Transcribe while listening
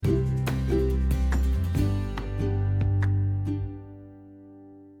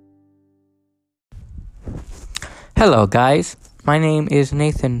Hello, guys. My name is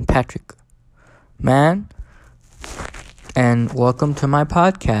Nathan Patrick Mann, and welcome to my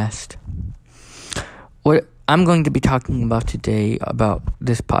podcast. What I'm going to be talking about today about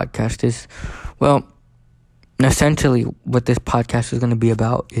this podcast is, essentially what this podcast is going to be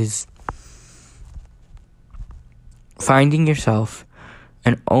about is finding yourself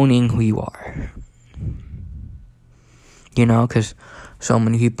and owning who you are. You know, because so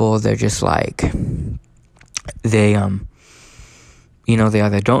many people, they're just like, they either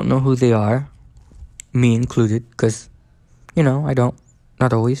don't know who they are, me included, because, I don't,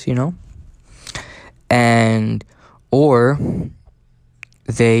 not always, or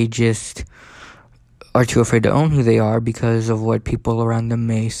they just are too afraid to own who they are because of what people around them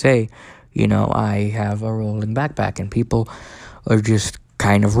may say. I have a rolling backpack, and people are just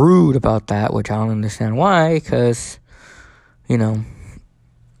kind of rude about that, which I don't understand why, because,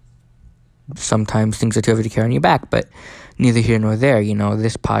 sometimes things are too heavy to carry on your back, but neither here nor there.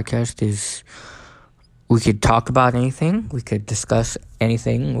 This podcast is, we could talk about anything, we could discuss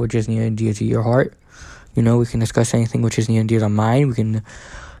anything which is near and dear to your heart. We can discuss anything which is near and dear to mine. We can,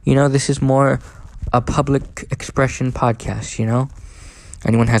 this is more a public expression podcast,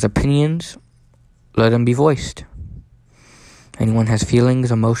 Anyone has opinions, let them be voiced. Anyone has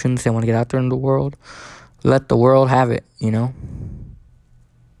feelings, emotions they want to get out there in the world, let the world have it,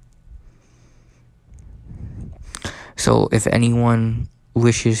 So if anyone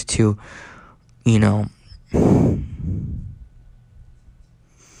wishes to,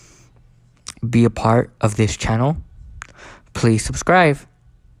 be a part of this channel, please subscribe.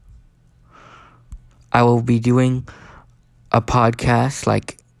 I will be doing a podcast,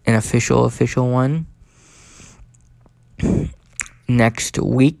 like an official one, next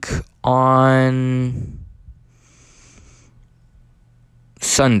week on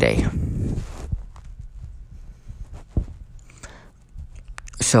Sunday.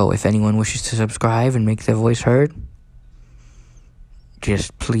 So if anyone wishes to subscribe and make their voice heard,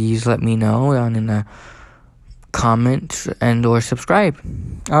 just please let me know down in the comments and or subscribe.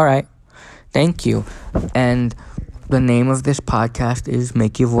 All right. Thank you. And the name of this podcast is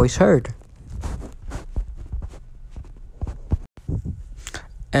Make Your Voice Heard.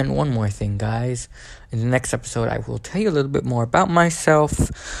 And one more thing, guys. In the next episode, I will tell you a little bit more about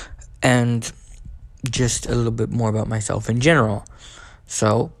myself and just a little bit more about myself in general.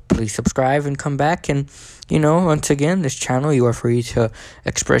 So please subscribe and come back. And, once again, this channel, you are free to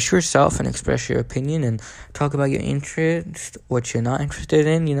express yourself and express your opinion and talk about your interest, what you're not interested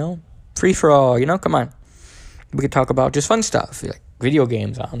in, free for all, come on. We could talk about just fun stuff, like video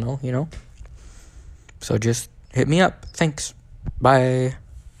games, I don't know, So just hit me up. Thanks. Bye.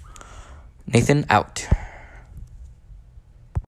 Nathan out.